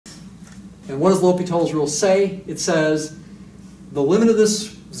And what does L'Hopital's rule say? It says the limit of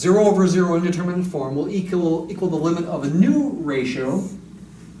this 0 over 0 indeterminate form will equal the limit of a new ratio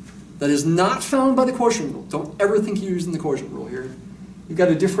that is not found by the quotient rule. Don't ever think you're using the quotient rule here. You've got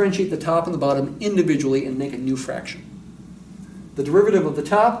to differentiate the top and the bottom individually and make a new fraction. The derivative of the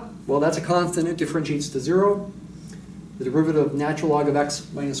top, well, that's a constant. It differentiates to 0. The derivative of natural log of x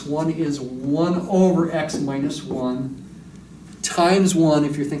minus 1 is 1 over x minus 1 times 1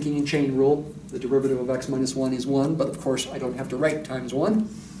 if you're thinking in chain rule. The derivative of x minus 1 is 1, but of course I don't have to write times 1.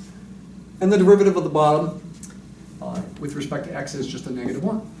 And the derivative of the bottom with respect to x is just a negative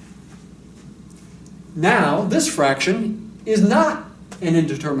 1. Now, this fraction is not an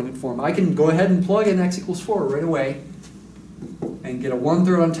indeterminate form. I can go ahead and plug in x equals 4 right away and get a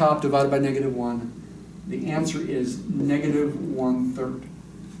 1/3 on top divided by negative 1. The answer is negative 1/3.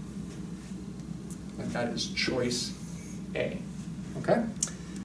 And that is choice A. Okay?